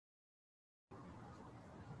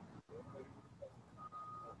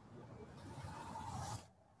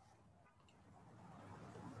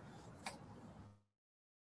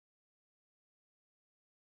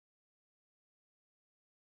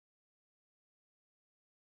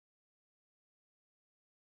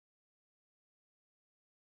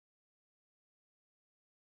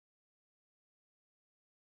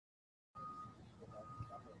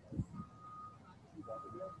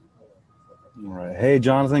All right. Hey,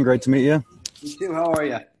 Jonathan, great to meet you. You too. How are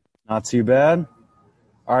you? Not too bad.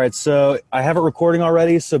 All right, so I have it recording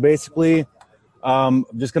already. So basically, I'm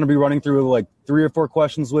just going to be running through like 3 or 4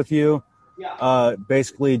 questions with you. Yeah.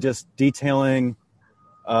 Basically, just detailing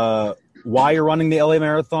why you're running the LA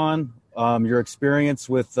Marathon, your experience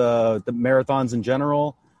with the marathons in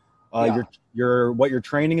general, Yeah. your what your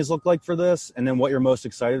training has looked like for this, and then what you're most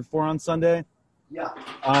excited for on Sunday. Yeah.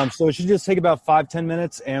 So it should just take about 5-10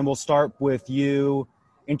 minutes, and we'll start with you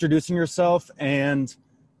introducing yourself and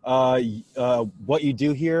what you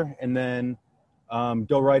do here, and then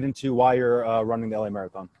go right into why you're running the LA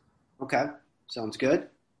Marathon. Okay. Sounds good.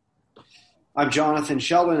 I'm Jonathan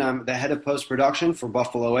Sheldon. I'm the head of post-production for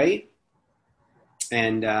Buffalo 8.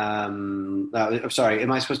 And I'm sorry,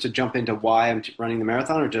 am I supposed to jump into why I'm running the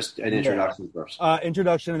marathon or just an introduction first?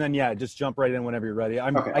 Introduction, and then, just jump right in whenever you're ready.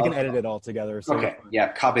 Okay. I can edit it all together. So Okay.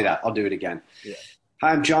 Yeah, copy that. I'll do it again. Yeah.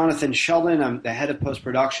 Hi, I'm Jonathan Sheldon. I'm the head of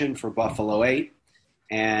post-production for Buffalo 8.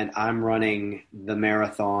 And I'm running the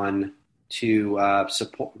marathon to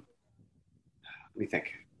support. Let me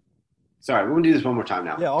think. Sorry, we're going to do this one more time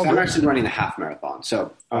now. Yeah, so I'm actually running the half marathon,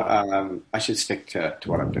 so I should stick to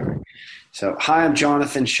what I'm doing. So, hi, I'm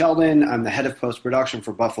Jonathan Sheldon. I'm the head of post-production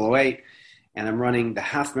for Buffalo 8, and I'm running the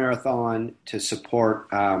half marathon to support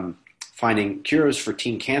finding cures for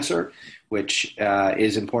teen cancer, which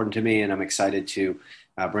is important to me, and I'm excited to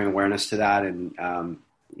bring awareness to that and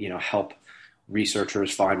help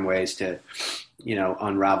researchers find ways to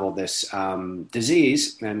unravel this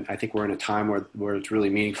disease. And I think we're in a time where it's really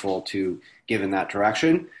meaningful to give in that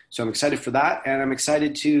direction. So I'm excited for that. And I'm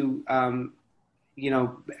excited to,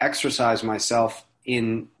 exercise myself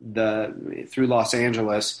through Los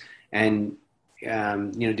Angeles and,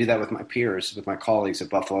 do that with my peers, with my colleagues at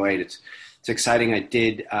Buffalo 8. It's exciting. I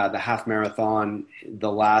did the half marathon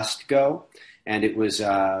the last go, and it was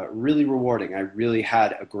really rewarding. I really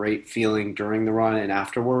had a great feeling during the run and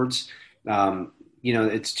afterwards.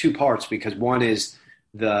 It's two parts, because one is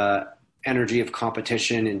the energy of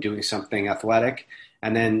competition and doing something athletic,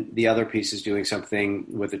 and then the other piece is doing something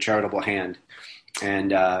with a charitable hand.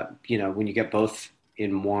 And when you get both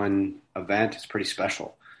in one event, it's pretty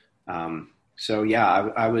special.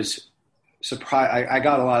 I was surprised. I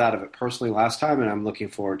got a lot out of it personally last time, and I'm looking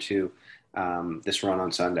forward to this run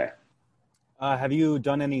on Sunday. Have you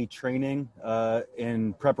done any training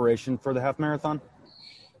in preparation for the half marathon?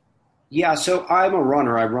 Yeah, so I'm a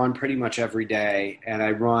runner. I run pretty much every day, and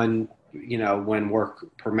I run, when work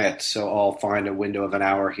permits. So I'll find a window of an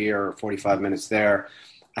hour here or 45 minutes there.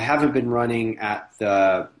 I haven't been running at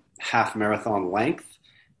the half marathon length,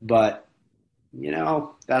 but,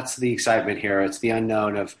 that's the excitement here. It's the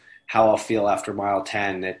unknown of how I'll feel after mile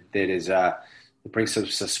 10 that it brings some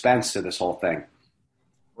suspense to this whole thing.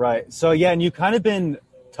 Right. So, and you've kind of been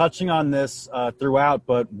touching on this throughout,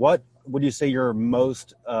 but what would you say you're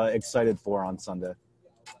most excited for on Sunday?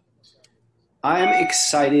 I'm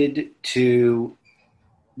excited to,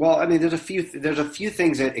 there's a few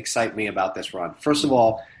things that excite me about this run. First of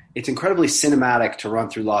all, it's incredibly cinematic to run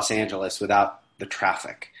through Los Angeles without the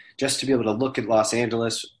traffic. Just to be able to look at Los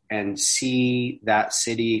Angeles and see that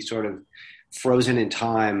city sort of frozen in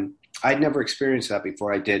time. I'd never experienced that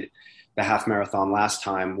before I did the half marathon last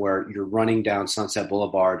time, where you're running down Sunset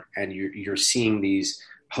Boulevard and you're seeing these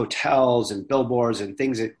hotels and billboards and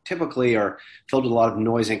things that typically are filled with a lot of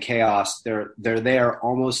noise and chaos. They're there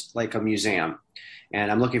almost like a museum.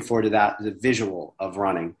 And I'm looking forward to that, the visual of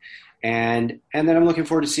running. And then I'm looking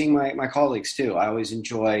forward to seeing my colleagues too. I always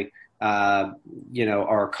enjoy,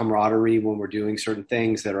 our camaraderie when we're doing certain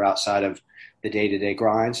things that are outside of the day-to-day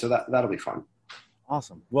grind. So that'll be fun.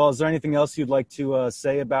 Awesome. Well, is there anything else you'd like to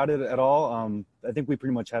say about it at all? I think we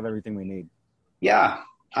pretty much have everything we need. Yeah.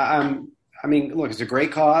 Look, it's a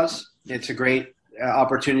great cause. It's a great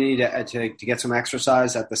opportunity to get some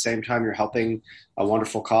exercise at the same time you're helping a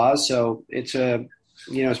wonderful cause. So it's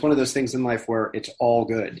it's one of those things in life where it's all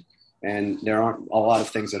good, and there aren't a lot of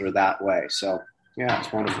things that are that way. So yeah,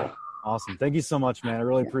 it's wonderful. Awesome. Thank you so much, man. I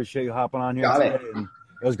really appreciate you hopping on here today. And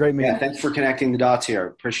it was great meeting you. Yeah, thanks for connecting the dots here.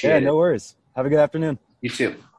 Appreciate it. Yeah, no worries. Have a good afternoon. You too.